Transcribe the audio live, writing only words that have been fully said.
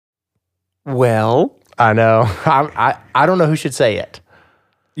Well, I know. I don't know who should say it.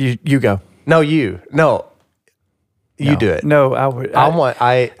 you go. No, you. No. You do it. No, I would.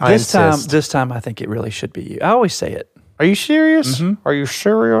 I insist. This time, I think it really should be you. I always say it. Are you serious? Are you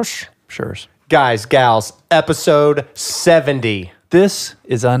serious? Sure. Guys, gals, episode 70. This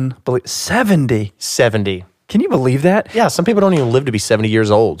is unbelievable. 70. 70. Can you believe that? Yeah, some people don't even live to be 70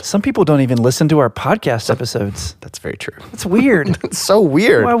 years old. Some people don't even listen to our podcast episodes. That's very true. It's weird. It's so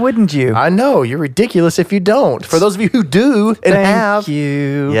weird. Why wouldn't you? I know. You're ridiculous if you don't. For those of you who do and Thank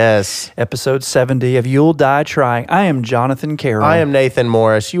you. Yes. Episode 70 of You'll Die Trying. I am Jonathan Carroll. I am Nathan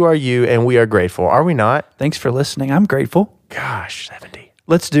Morris. You are you, and we are grateful. Are we not? Thanks for listening. I'm grateful. Gosh, 70.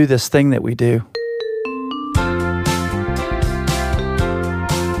 Let's do this thing that we do.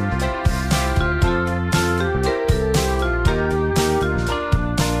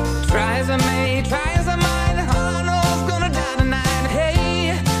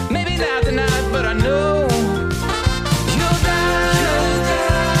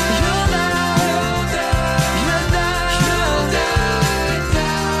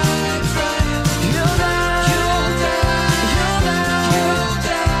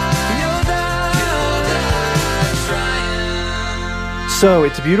 So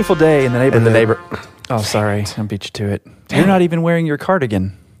it's a beautiful day in the neighborhood. Oh, sorry. I beat you to it. You're not even wearing your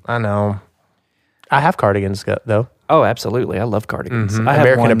cardigan. I know. I have cardigans, though. Oh, absolutely. I love cardigans. I have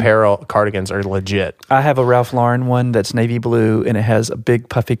American Apparel cardigans are legit. I have a Ralph Lauren one that's navy blue, and it has a big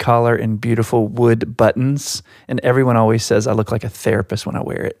puffy collar and beautiful wood buttons. And everyone always says I look like a therapist when I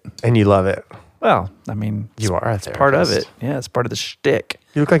wear it. And you love it. Well, I mean, you are a therapist. It's part of it. Yeah, it's part of the shtick.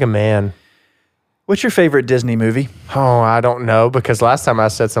 You look like a man. What's your favorite Disney movie? Oh, I don't know, because last time I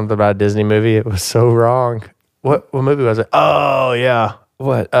said something about a Disney movie, it was so wrong. What movie was it? Oh, yeah.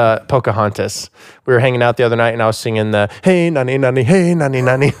 What? Pocahontas. We were hanging out the other night, and I was singing the "Hey Nanny Nanny, Hey Nanny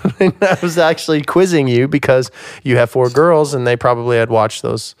Nanny." And I was actually quizzing you because you have 4 girls, and they probably had watched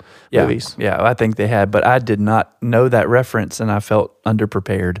those movies. Yeah, I think they had, but I did not know that reference, and I felt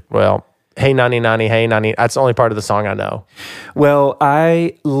underprepared. Well, "Hey Nanny Nanny, Hey Nanny." That's the only part of the song I know. Well,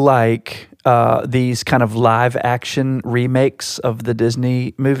 I like these kind of live action remakes of the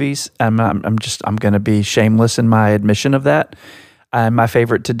Disney movies. I'm going to be shameless in my admission of that. My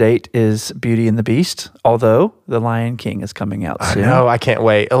favorite to date is Beauty and the Beast, although The Lion King is coming out soon. I know, I can't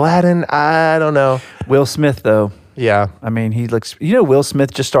wait. Aladdin, I don't know. Will Smith, though. Yeah. I mean, he looks... You know, Will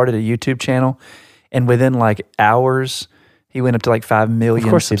Smith just started a YouTube channel, and within like hours, he went up to like 5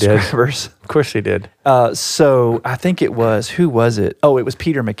 million subscribers. Of course he did. So I think it was... Who was it? Oh, it was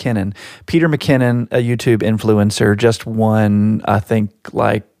Peter McKinnon. Peter McKinnon, a YouTube influencer, just won, I think,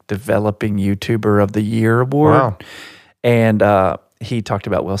 like Developing YouTuber of the Year award. Wow. And he talked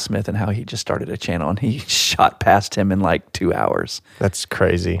about Will Smith and how he just started a channel and he shot past him in like 2 hours. That's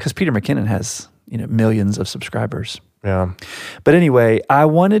crazy. Because Peter McKinnon has, millions of subscribers. Yeah. But anyway, I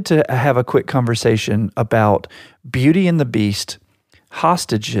wanted to have a quick conversation about Beauty and the Beast,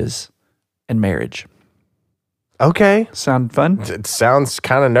 hostages, and marriage. Okay. Sound fun? It sounds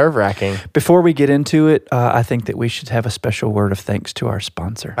kind of nerve-wracking. Before we get into it, I think that we should have a special word of thanks to our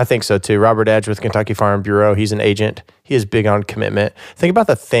sponsor. I think so too. Robert Edge with Kentucky Farm Bureau. He's an agent. He is big on commitment. Think about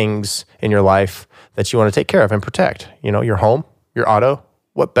the things in your life that you want to take care of and protect. Your home, your auto.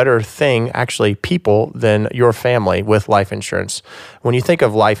 What better thing, actually, people, than your family with life insurance? When you think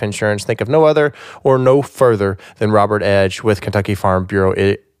of life insurance, think of no other or no further than Robert Edge with Kentucky Farm Bureau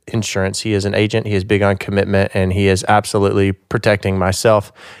Insurance. He is an agent. He is big on commitment, and he is absolutely protecting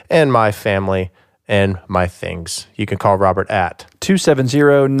myself and my family and my things. You can call Robert at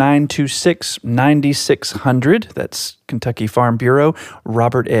 270-926-9600. That's Kentucky Farm Bureau.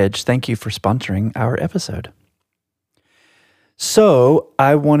 Robert Edge, thank you for sponsoring our episode. So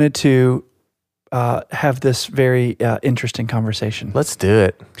I wanted to have this very interesting conversation. Let's do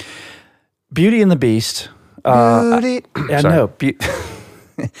it. Beauty and the Beast. Beauty. I know.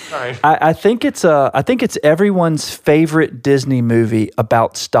 Sorry. I think it's everyone's favorite Disney movie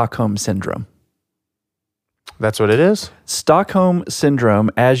about Stockholm Syndrome. That's what it is? Stockholm Syndrome,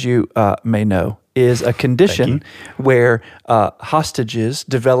 as you may know, is a condition where hostages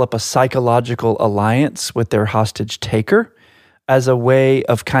develop a psychological alliance with their hostage taker as a way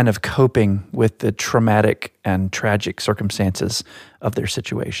of kind of coping with the traumatic and tragic circumstances of their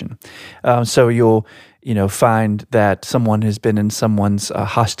situation. So you'll find that someone has been in someone's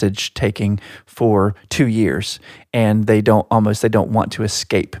hostage taking for 2 years, and they don't want to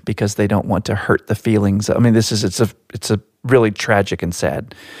escape because they don't want to hurt the feelings. I mean, it's a really tragic and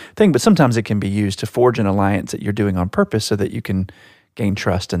sad thing, but sometimes it can be used to forge an alliance that you're doing on purpose so that you can gain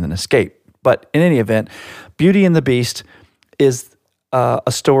trust and then escape. But in any event, Beauty and the Beast is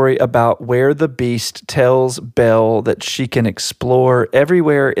a story about where the beast tells Belle that she can explore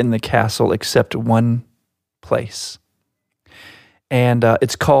everywhere in the castle except one place. And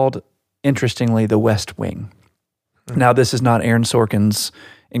it's called, interestingly, the West Wing. Now, this is not Aaron Sorkin's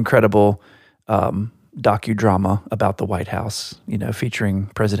incredible docudrama about the White House, featuring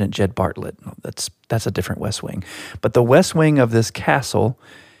President Jed Bartlett. That's a different West Wing. But the West Wing of this castle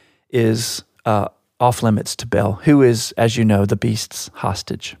is off limits to Belle, who is, as you know, the beast's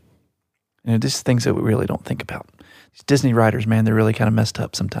hostage. These things that we really don't think about. These Disney writers, man, they're really kind of messed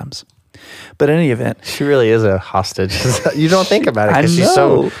up sometimes. But in any event, she really is a hostage. You don't think about it because she's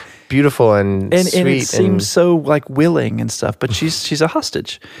so beautiful and sweet, and it seems so like willing and stuff. But she's a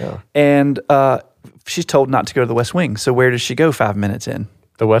hostage, and she's told not to go to the West Wing. So where does she go 5 minutes in?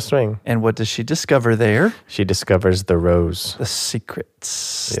 The West Wing. And what does she discover there? She discovers the rose, the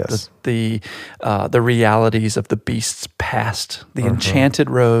secrets, yes, the realities of the beast's past, the enchanted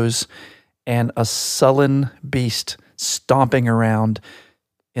rose, and a sullen beast stomping around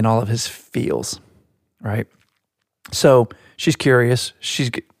in all of his feels, right? So she's curious.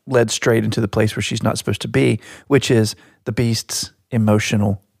 She's led straight into the place where she's not supposed to be, which is the beast's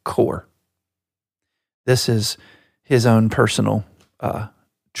emotional core. This is his own personal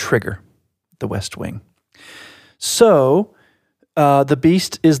trigger, the West Wing. So the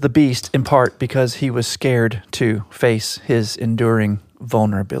beast is the beast in part because he was scared to face his enduring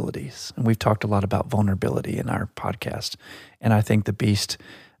vulnerabilities. And we've talked a lot about vulnerability in our podcast. And I think the beast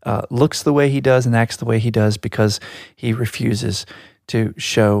looks the way he does and acts the way he does because he refuses to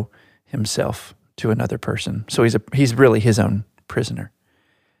show himself to another person. So he's really his own prisoner.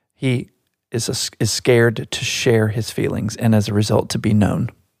 He is scared to share his feelings and as a result to be known,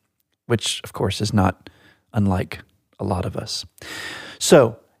 which of course is not unlike a lot of us.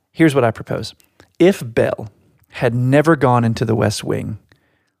 So here's what I propose. If Belle had never gone into the West Wing,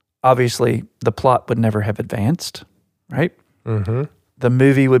 obviously the plot would never have advanced, right? Mm-hmm. The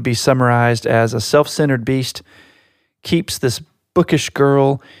movie would be summarized as a self-centered beast keeps this bookish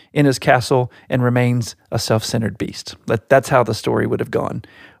girl in his castle and remains a self-centered beast. That's how the story would have gone.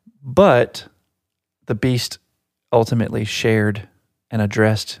 But the beast ultimately shared and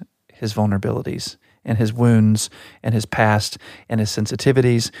addressed his vulnerabilities and his wounds and his past and his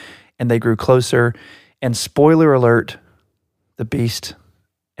sensitivities, and they grew closer. And spoiler alert, the beast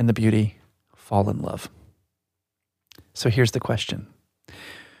and the beauty fall in love. So here's the question.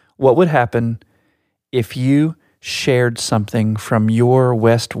 What would happen if you shared something from your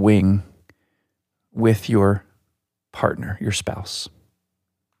West Wing with your partner, your spouse,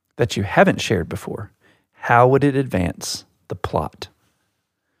 that you haven't shared before? How would it advance the plot?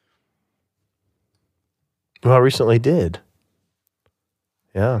 Well, I recently did.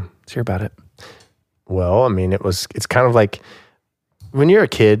 Yeah. Let's hear about it. Well, I mean, it's kind of like when you're a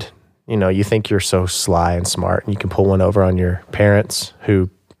kid, you think you're so sly and smart and you can pull one over on your parents who,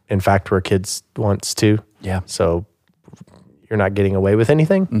 in fact, were kids once too. Yeah. So you're not getting away with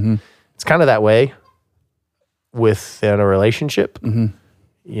anything. Mm-hmm. It's kind of that way within a relationship. Mm-hmm.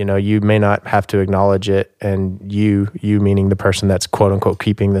 You may not have to acknowledge it, and you meaning the person that's quote unquote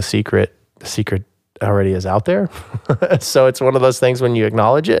keeping the secret already is out there. So it's one of those things when you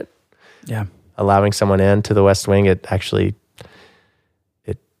acknowledge it, allowing someone into the West Wing, it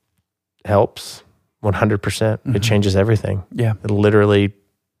helps 100%. Mm-hmm. It changes everything. Yeah. It literally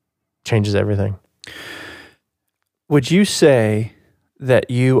changes everything. Would you say that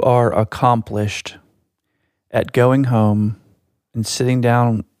you are accomplished at going home and sitting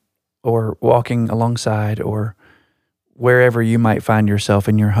down or walking alongside or wherever you might find yourself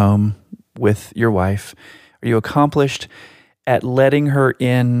in your home with your wife? Are you accomplished at letting her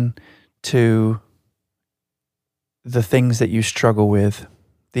in to the things that you struggle with,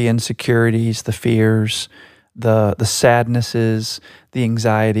 the insecurities, the fears, the sadnesses, the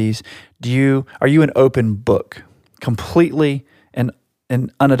anxieties? Are you an open book completely and in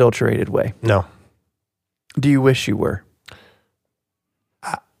an unadulterated way? No. Do you wish you were?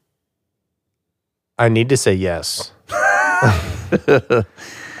 I need to say yes.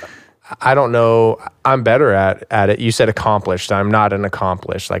 I don't know. I'm better at it. You said accomplished. I'm not an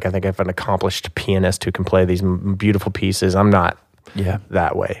accomplished. Like I think I'm an accomplished pianist who can play these beautiful pieces. I'm not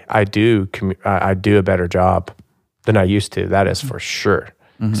that way. I do a better job than I used to. That is for sure.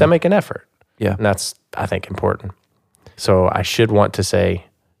 Because I make an effort. Yeah. And that's, I think, important. So I should want to say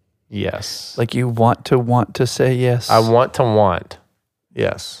yes. Like you want to say yes? I want.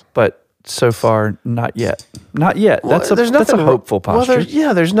 Yes. But so far, not yet. Not yet. Well, that's a hopeful posture.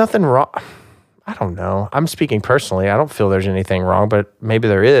 Well, there's nothing wrong. I don't know. I'm speaking personally. I don't feel there's anything wrong, but maybe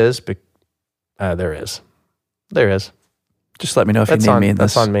there is. There is. Just let me know if That's you need on me in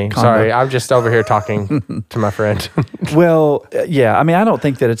this. That's on me. combo. Sorry, I'm just over here talking to my friend. Well, yeah. I mean, I don't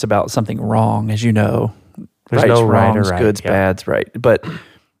think that it's about something wrong, as you know. There's Rights, no right or wrongs, right. goods, Yeah. bads, right?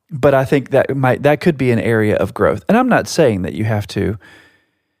 But I think that could be an area of growth. And I'm not saying that you have to,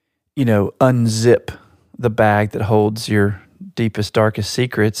 unzip the bag that holds your deepest, darkest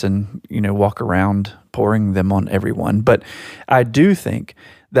secrets and, walk around pouring them on everyone. But I do think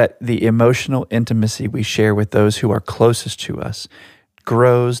that the emotional intimacy we share with those who are closest to us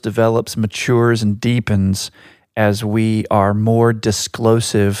grows, develops, matures, and deepens as we are more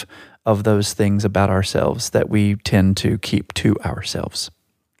disclosive of those things about ourselves that we tend to keep to ourselves.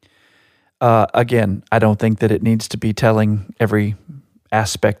 Again, I don't think that it needs to be telling every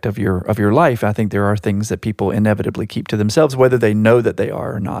aspect of your life. I think there are things that people inevitably keep to themselves, whether they know that they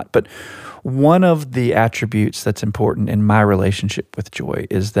are or not. But one of the attributes that's important in my relationship with Joy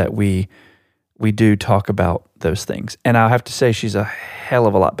is that we do talk about those things. And I'll have to say she's a hell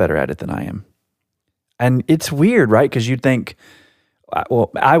of a lot better at it than I am. And it's weird, right? Because you'd think,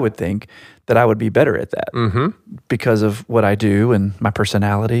 I would think that I would be better at that because of what I do and my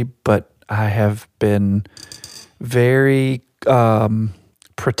personality. But I have been very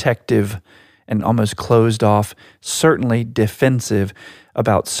protective and almost closed off, certainly defensive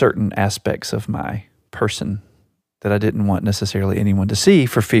about certain aspects of my person that I didn't want necessarily anyone to see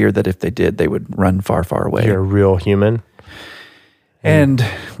for fear that if they did, they would run far, far away. You're a real human. And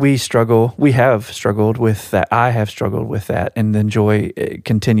we have struggled with that. I have struggled with that. And then Joy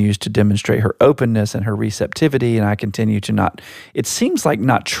continues to demonstrate her openness and her receptivity. And I continue to it seems like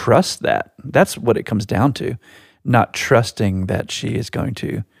not trust that. That's what it comes down to. Not trusting that she is going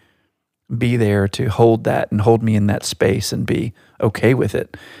to be there to hold that and hold me in that space and be okay with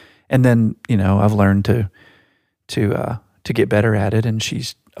it. And then, I've learned to get better at it. And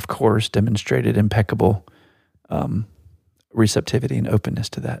she's, of course, demonstrated impeccable receptivity and openness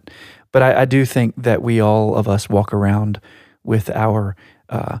to that. But I do think that all of us walk around with our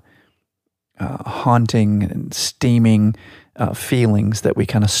haunting and steaming feelings that we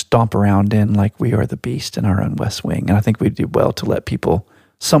kind of stomp around in like we are the beast in our own West Wing. And I think we do well to let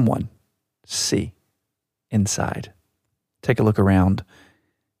someone see inside, take a look around,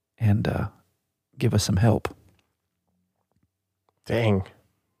 and give us some help. Dang.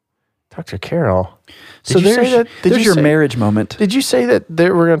 Dr. Carroll. So there's your marriage moment. Did you say that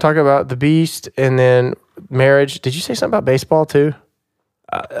we're going to talk about the beast and then marriage? Did you say something about baseball too?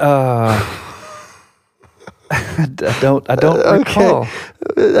 I don't recall.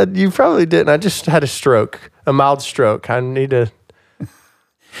 You probably didn't. I just had a mild stroke. I need to.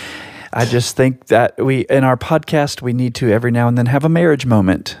 I just think that in our podcast, we need to every now and then have a marriage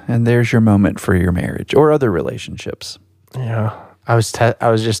moment. And there's your moment for your marriage or other relationships. Yeah. I was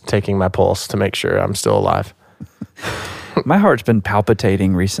just taking my pulse to make sure I'm still alive. My heart's been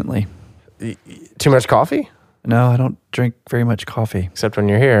palpitating recently. Too much coffee? No, I don't drink very much coffee. Except when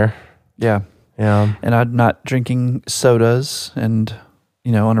you're here. Yeah. Yeah. And I'm not drinking sodas and,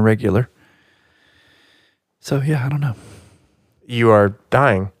 on a regular. So, yeah, I don't know. You are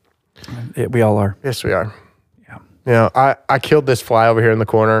dying. We all are. Yes, we are. Yeah. I killed this fly over here in the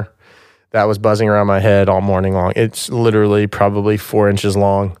corner that was buzzing around my head all morning long. It's literally probably 4 inches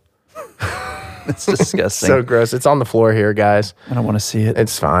long. It's disgusting. So gross. It's on the floor here, guys. I don't want to see it.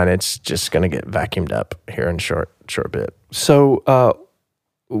 It's fine. It's just going to get vacuumed up here in a short bit. So,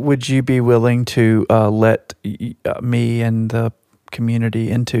 would you be willing to let me and the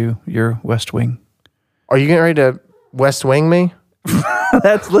community into your West Wing? Are you getting ready to West Wing me?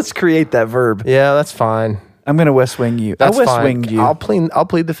 Let's create that verb. Yeah, that's fine. I'm going to West Wing you. That's I'll West fine. Wing you. I'll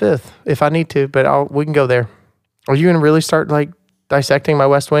plead the fifth if I need to, but we can go there. Are you going to really start dissecting my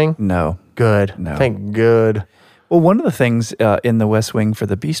West Wing? No. Good. No. Thank good. Well, one of the things in the West Wing for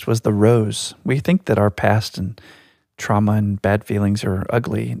the Beast was the rose. We think that our past and trauma and bad feelings are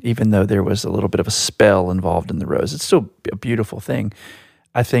ugly, even though there was a little bit of a spell involved in the rose. It's still a beautiful thing.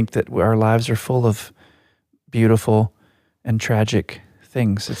 I think that our lives are full of beautiful and tragic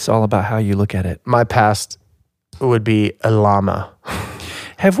things. It's all about how you look at it. My past would be a llama.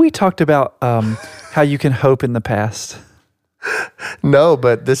 Have we talked about how you can hope in the past? No,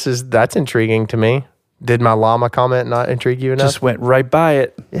 but that's intriguing to me. Did my llama comment not intrigue you enough? Just went right by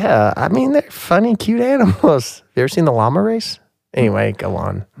it. Yeah, I mean, they're funny, cute animals. You ever seen the llama race? Anyway, go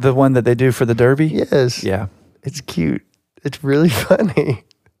on. The one that they do for the Derby? Yes. Yeah. It's cute. It's really funny.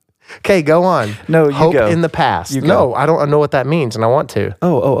 Okay, go on. No, you Hope go. in the past. You go. No, I don't know what that means, and I want to.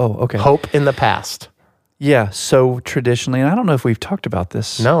 Oh, okay. Hope in the past. Yeah, so traditionally, and I don't know if we've talked about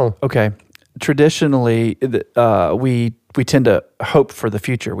this. No. Okay. Traditionally, we tend to hope for the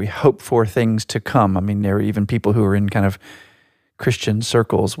future. We hope for things to come. I mean, there are even people who are in kind of Christian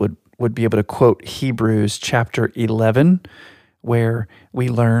circles would be able to quote Hebrews chapter 11, where we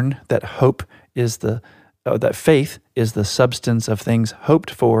learn that that faith is the substance of things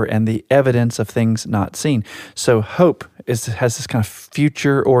hoped for and the evidence of things not seen. So hope has this kind of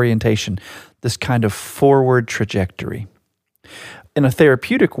future orientation, this kind of forward trajectory. In a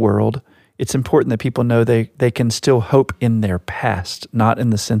therapeutic world, it's important that people know they can still hope in their past, not in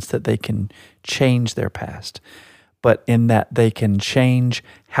the sense that they can change their past, but in that they can change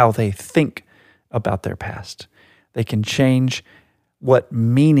how they think about their past. They can change what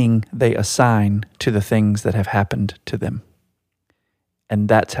meaning they assign to the things that have happened to them. And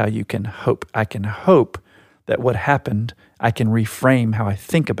that's how you can hope. I can hope that what happened, I can reframe how I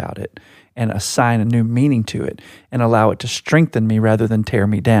think about it and assign a new meaning to it and allow it to strengthen me rather than tear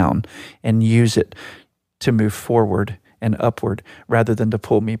me down, and use it to move forward and upward rather than to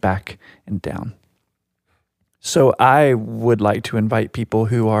pull me back and down. So I would like to invite people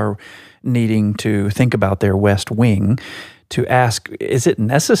who are needing to think about their West Wing to ask, is it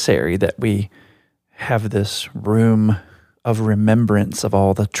necessary that we have this room of remembrance of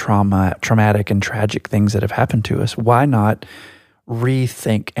all the traumatic and tragic things that have happened to us? Why not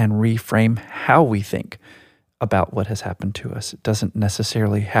rethink and reframe how we think about what has happened to us? It doesn't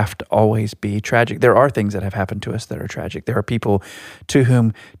necessarily have to always be tragic. There are things that have happened to us that are tragic. There are people to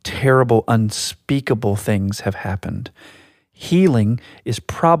whom terrible, unspeakable things have happened. Healing is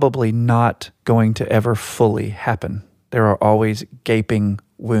probably not going to ever fully happen. There are always gaping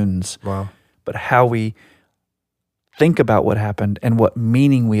wounds. Wow. But how we think about what happened and what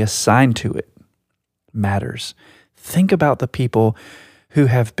meaning we assign to it matters. Think about the people who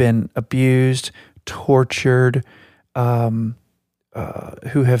have been abused, tortured, who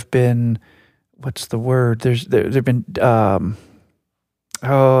have been, what's the word? There've been,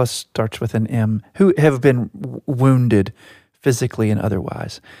 it starts with an M, who have been wounded physically and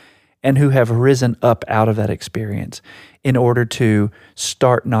otherwise, and who have risen up out of that experience in order to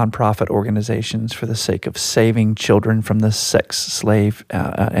start nonprofit organizations for the sake of saving children from the sex slave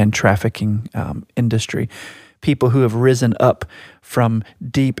and trafficking industry. People who have risen up from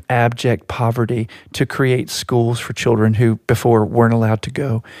deep, abject poverty to create schools for children who before weren't allowed to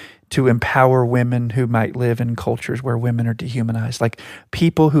go, to empower women who might live in cultures where women are dehumanized. Like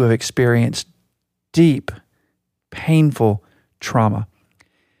people who have experienced deep, painful trauma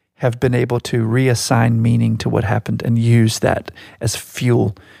have been able to reassign meaning to what happened and use that as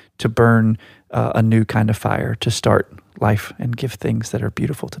fuel to burn a new kind of fire, to start life and give things that are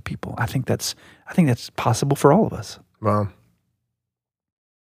beautiful to people. I think that's possible for all of us. Wow.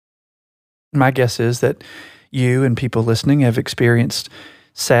 My guess is that you and people listening have experienced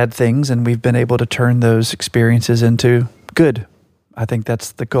sad things, and we've been able to turn those experiences into good. I think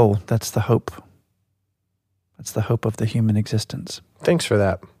that's the goal. That's the hope. That's the hope of the human existence. Thanks for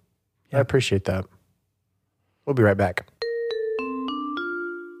that. Yeah. I appreciate that. We'll be right back.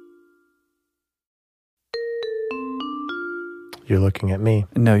 You're looking at me.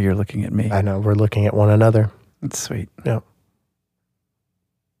 No, you're looking at me. I know. We're looking at one another. That's sweet. Yeah.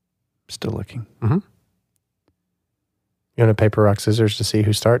 Still looking. Mm-hmm. You want to paper, rock, scissors to see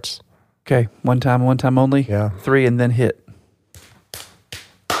who starts? Okay. One time only. Yeah. 3 and then hit.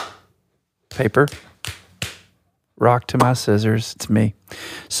 Paper. Rock to my scissors. It's me.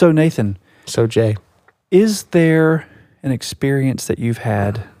 So Nathan. So Jay. Is there an experience that you've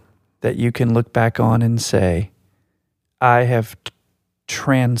had that you can look back on and say, I have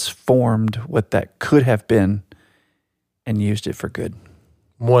transformed what that could have been and used it for good?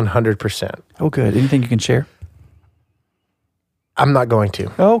 100%. Oh, good. Anything you can share? I'm not going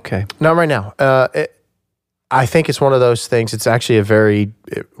to. Oh, okay. Not right now. I think it's one of those things. It's actually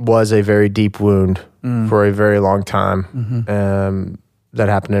it was a very deep wound for a very long time that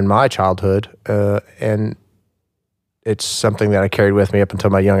happened in my childhood. And it's something that I carried with me up until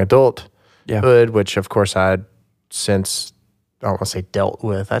my young adulthood, which of course I had since, I don't want to say dealt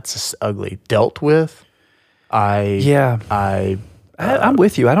with. That's just ugly. Dealt with. I'm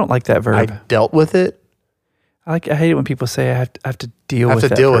with you. I don't like that verb. I dealt with it. I hate it when people say I have to deal with that. I have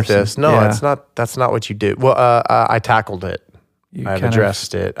to deal with this. No, it's not. That's not what you do. Well, I tackled it. I've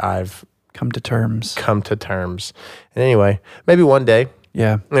addressed it. I've come to terms. And anyway, maybe one day.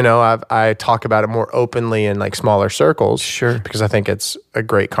 Yeah. I talk about it more openly in like smaller circles. Sure. Because I think it's a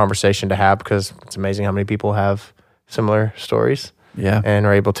great conversation to have, because it's amazing how many people have similar stories. Yeah. And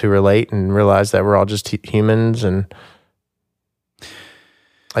are able to relate and realize that we're all just humans. And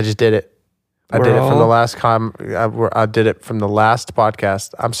I just did it. I did it from the last I did it from the last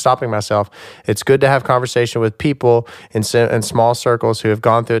podcast. I'm stopping myself. It's good to have conversation with people in small circles who have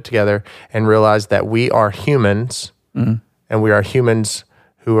gone through it together and realize that we are humans and we are humans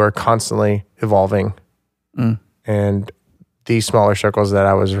who are constantly evolving. And these smaller circles that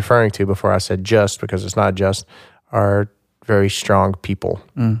I was referring to before I said just, because it's not just, are very strong people.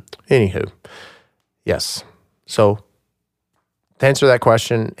 Anywho, yes. So to answer that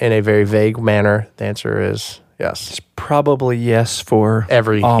question in a very vague manner, the answer is yes. It's probably yes for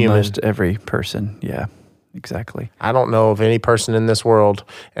Every almost human. every person. Yeah, exactly. I don't know of any person in this world,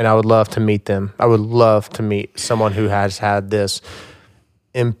 and I would love to meet them. I would love to meet someone who has had this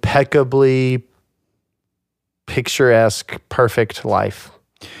impeccably picturesque, perfect life.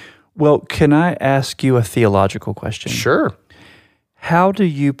 Well, can I ask you a theological question? Sure. How do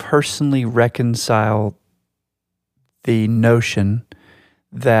you personally reconcile the notion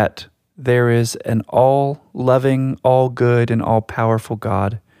that there is an all-loving, all-good, and all-powerful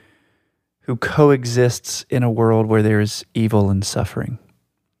God who coexists in a world where there is evil and suffering?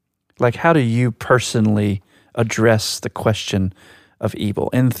 Like, how do you personally address the question of evil?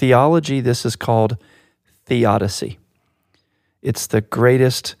 In theology, this is called theodicy. It's the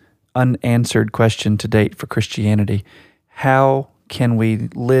greatest unanswered question to date for Christianity. How can we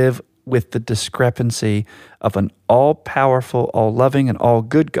live with the discrepancy of an all-powerful, all-loving, and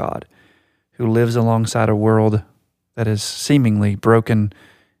all-good God who lives alongside a world that is seemingly broken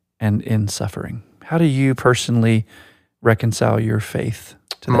and in suffering? How do you personally reconcile your faith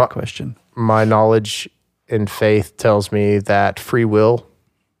to that question? My knowledge and faith tells me that free will,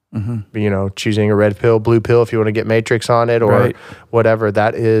 choosing a red pill, blue pill, if you want to get Matrix on it or whatever,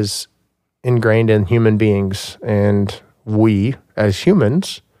 that is ingrained in human beings. And we, as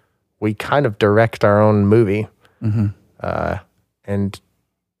humans, we kind of direct our own movie. And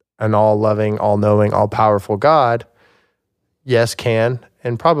an all-loving, all-knowing, all-powerful God, yes, can,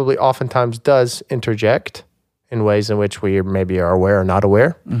 and probably oftentimes does interject in ways in which we maybe are aware or not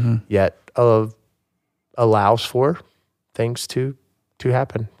aware, yet allows for things to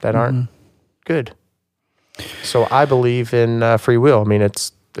happen that aren't good. So I believe in free will. I mean,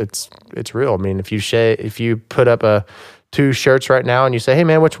 it's real. I mean, if you put up two shirts right now and you say, hey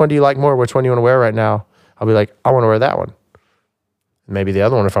man, which one do you like more? Which one do you want to wear right now? I'll be like, I want to wear that one. Maybe the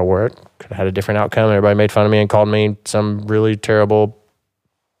other one, if I wore it, could have had a different outcome. Everybody made fun of me and called me some really terrible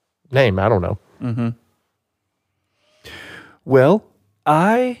name. I don't know. Well,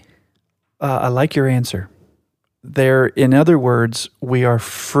 I like your answer. In other words, we are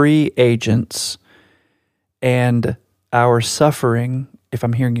free agents, and our suffering, if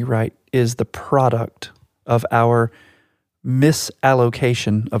I'm hearing you right, is the product of our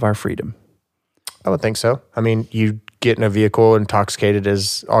misallocation of our freedom. I would think so. I mean, you get in a vehicle intoxicated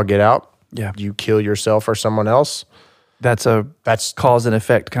as all get out. Yeah. You kill yourself or someone else. That's cause and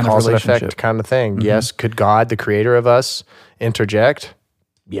effect kind of relationship. Cause and effect kind of thing. Yes. Could God, the creator of us, interject?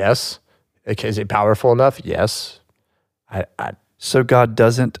 Yes. Is it powerful enough? Yes. So God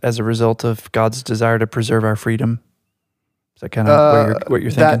doesn't, as a result of God's desire to preserve our freedom? Is that kind of what you're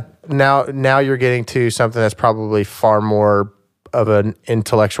thinking? Now you're getting to something that's probably far more of an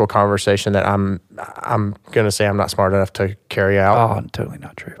intellectual conversation that I'm going to say I'm not smart enough to carry out. Oh, totally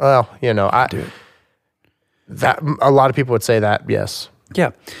not true. Well, that a lot of people would say that, yes.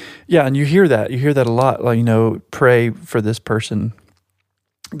 Yeah. Yeah, and you hear that a lot. Like, pray for this person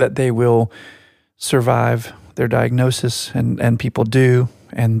that they will survive their diagnosis, and people do,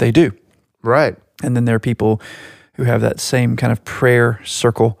 and they do. Right. And then there are people who have that same kind of prayer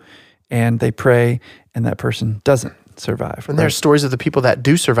circle, and they pray, and that person doesn't survive. And there's stories of the people that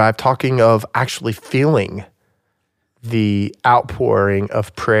do survive talking of actually feeling the outpouring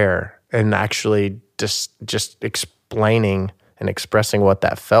of prayer and actually just explaining and expressing what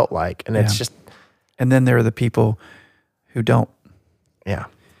that felt like. And it's just... And then there are the people who don't. Yeah.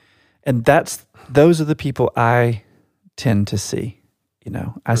 And those are the people I tend to see.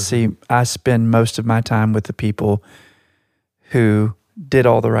 I spend most of my time with the people who did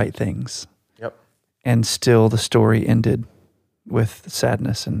all the right things. Yep. And still the story ended with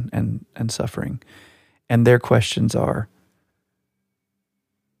sadness and suffering. And their questions are,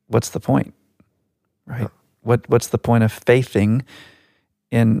 what's the point? Right? What's the point of faithing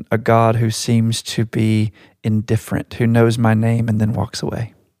in a God who seems to be indifferent, who knows my name and then walks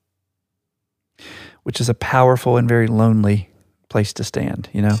away? Which is a powerful and very lonely place to stand,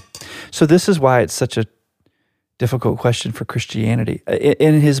 So this is why it's such a difficult question for Christianity.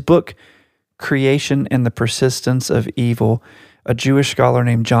 In his book, Creation and the Persistence of Evil, a Jewish scholar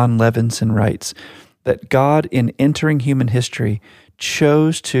named John Levinson writes that God, in entering human history,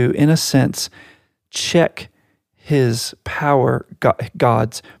 chose to, in a sense, check his power,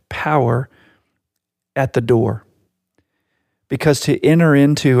 God's power, at the door. Because to enter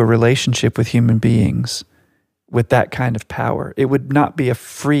into a relationship with human beings with that kind of power. It would not be a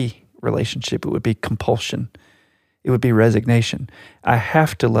free relationship. It would be compulsion. It would be resignation. I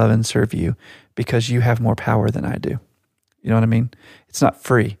have to love and serve you because you have more power than I do. You know what I mean? It's not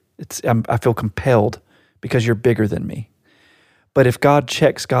free. I feel compelled because you're bigger than me. But if God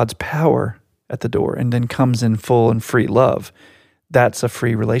checks God's power at the door and then comes in full and free love, that's a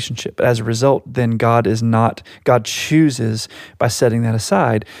free relationship. As a result, then God chooses, by setting that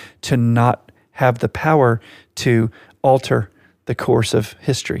aside, to not have the power to alter the course of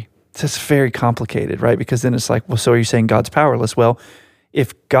history. It's just very complicated, right? Because then it's like, well, so are you saying God's powerless? Well,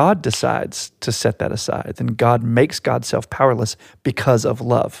 if God decides to set that aside, then God makes God's self powerless because of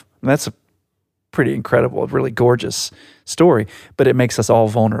love. And that's a pretty incredible, really gorgeous story, but it makes us all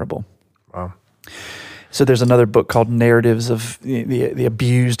vulnerable. Wow. So there's another book called Narratives of the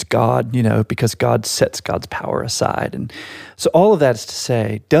Abused God, because God sets God's power aside. And so all of that is to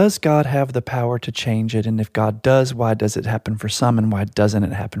say, does God have the power to change it? And if God does, why does it happen for some and why doesn't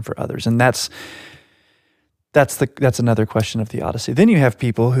it happen for others? And that's another question of the Odyssey. Then you have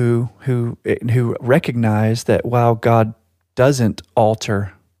people who recognize that while God doesn't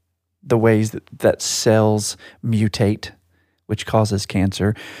alter the ways that cells mutate, which causes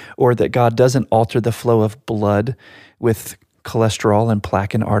cancer, or that God doesn't alter the flow of blood with cholesterol and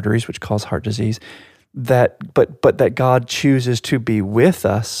plaque in arteries, which cause heart disease, but that God chooses to be with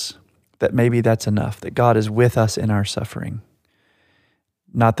us, that maybe that's enough, that God is with us in our suffering.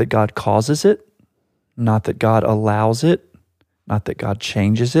 Not that God causes it, not that God allows it, not that God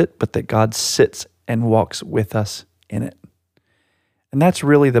changes it, but that God sits and walks with us in it. And that's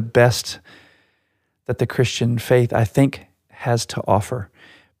really the best that the Christian faith, I think, has to offer,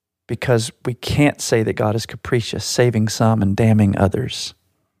 because we can't say that God is capricious, saving some and damning others.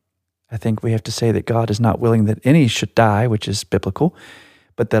 I think we have to say that God is not willing that any should die, which is biblical,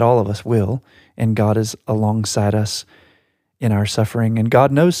 but that all of us will, and God is alongside us in our suffering. And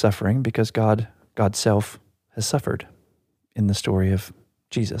God knows suffering because God's self has suffered in the story of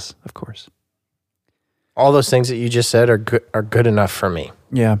Jesus, of course. All those things that you just said are good enough for me.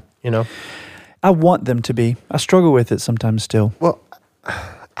 Yeah. I want them to be. I struggle with it sometimes still. Well,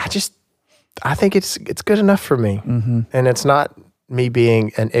 I think it's good enough for me. Mm-hmm. And it's not me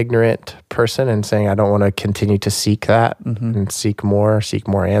being an ignorant person and saying I don't want to continue to seek that and seek more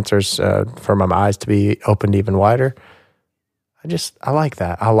answers for my eyes to be opened even wider. I like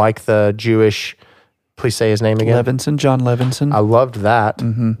that. I like the Jewish, please say his name again. John Levinson. I loved that.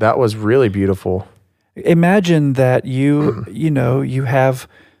 Mm-hmm. That was really beautiful. Imagine that you have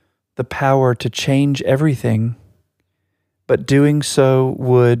the power to change everything, but doing so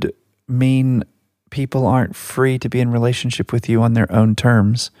would mean people aren't free to be in relationship with you on their own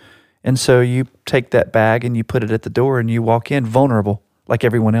terms. And so you take that bag and you put it at the door and you walk in vulnerable like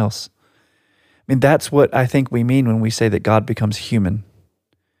everyone else. I mean, that's what I think we mean when we say that God becomes human,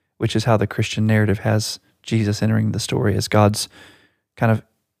 which is how the Christian narrative has Jesus entering the story as God's kind of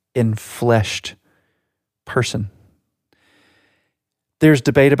enfleshed person. There's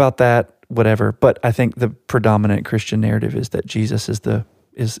debate about that, whatever, but I think the predominant Christian narrative is that Jesus is the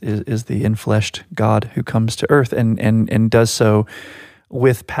enfleshed God who comes to earth and does so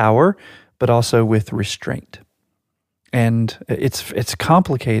with power, but also with restraint. And it's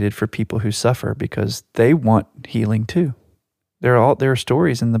complicated for people who suffer because they want healing too. There are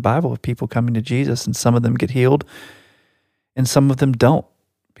stories in the Bible of people coming to Jesus, and some of them get healed, and some of them don't,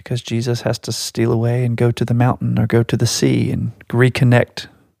 because Jesus has to steal away and go to the mountain or go to the sea and reconnect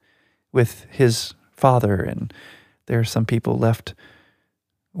with his Father. And there are some people left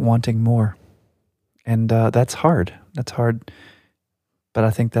wanting more. And that's hard. That's hard. But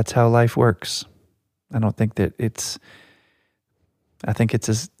I think that's how life works. I don't think that this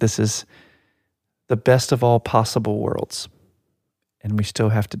is the best of all possible worlds. And we still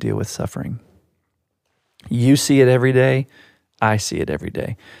have to deal with suffering. You see it every day. I see it every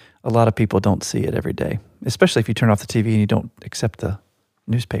day. A lot of people don't see it every day, especially if you turn off the TV and you don't accept the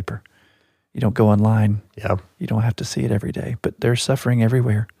newspaper. You don't go online. Yeah. You don't have to see it every day. But there's suffering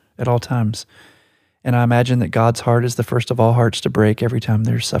everywhere at all times. And I imagine that God's heart is the first of all hearts to break every time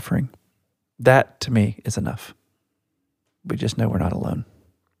there's suffering. That, to me, is enough. We just know we're not alone.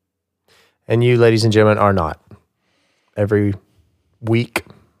 And you, ladies and gentlemen, are not. Every week,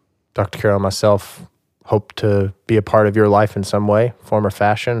 Dr. Carroll and myself hope to be a part of your life in some way, form, or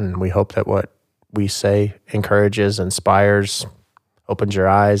fashion. And we hope that what we say encourages, inspires, opens your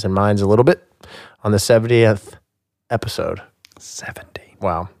eyes and minds a little bit on the 70th episode. 70.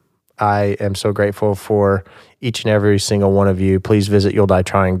 Wow. I am so grateful for each and every single one of you. Please visit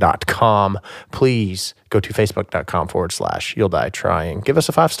you'lldietrying.com. Please go to facebook.com/you'll die trying. Give us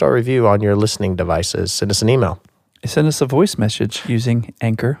a 5-star review on your listening devices. Send us an email. Send us a voice message using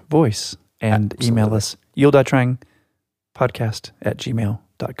Anchor Voice and email us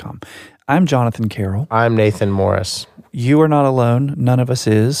you'lldietryingpodcast@gmail.com. I'm Jonathan Carroll. I'm Nathan Morris. You are not alone. None of us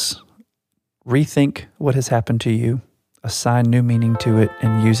is. Rethink what has happened to you, assign new meaning to it,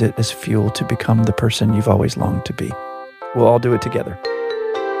 and use it as fuel to become the person you've always longed to be. We'll all do it together.